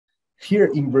here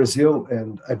in Brazil,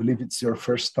 and I believe it's your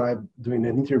first time doing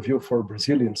an interview for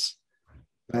Brazilians,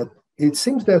 but it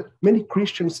seems that many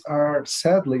Christians are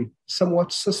sadly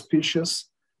somewhat suspicious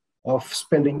of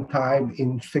spending time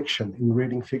in fiction, in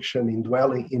reading fiction, in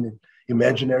dwelling in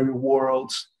imaginary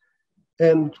worlds.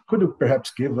 And could you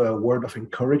perhaps give a word of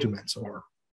encouragement or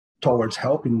towards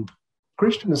helping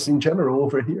Christians in general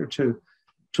over here to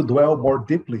dwell more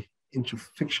deeply into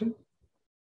fiction?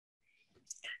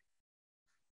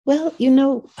 Well,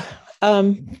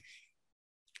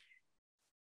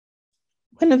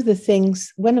 one of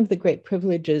the great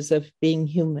privileges of being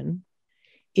human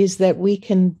is that we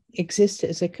can exist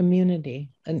as a community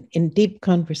and in deep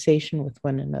conversation with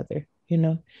one another.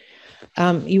 You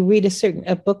read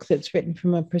a book that's written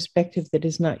from a perspective that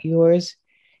is not yours,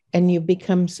 and you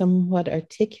become somewhat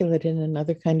articulate in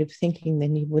another kind of thinking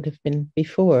than you would have been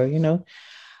before.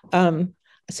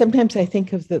 Sometimes I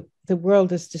think of the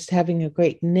world as just having a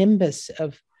great nimbus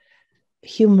of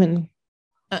human,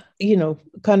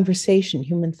 conversation,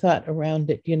 human thought around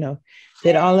it,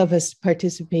 that all of us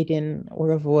participate in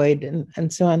or avoid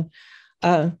and so on.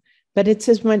 But it's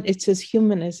as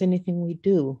human as anything we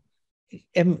do.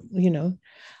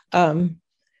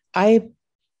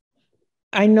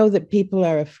 I know that people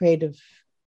are afraid of,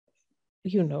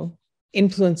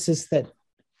 influences that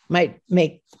might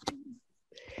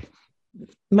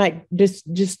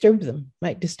disturb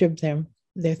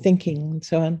their thinking and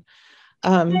so on.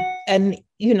 And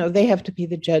they have to be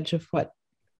the judge of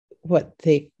what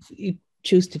they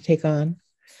choose to take on.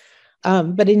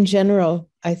 But in general,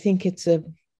 I think it's a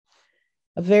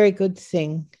very good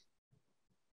thing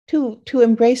to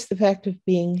embrace the fact of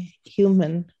being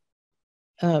human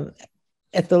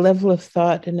at the level of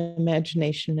thought and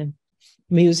imagination and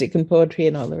music and poetry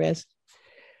and all the rest.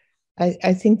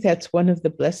 I think that's one of the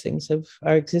blessings of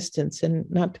our existence and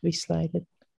not to be slighted.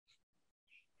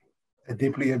 I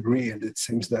deeply agree. And it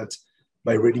seems that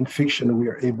by reading fiction, we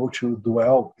are able to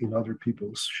dwell in other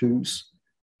people's shoes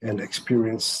and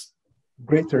experience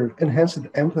greater enhanced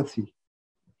empathy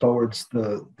towards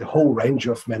the whole range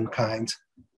of mankind,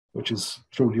 which is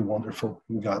truly wonderful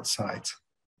in God's sight.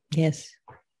 Yes.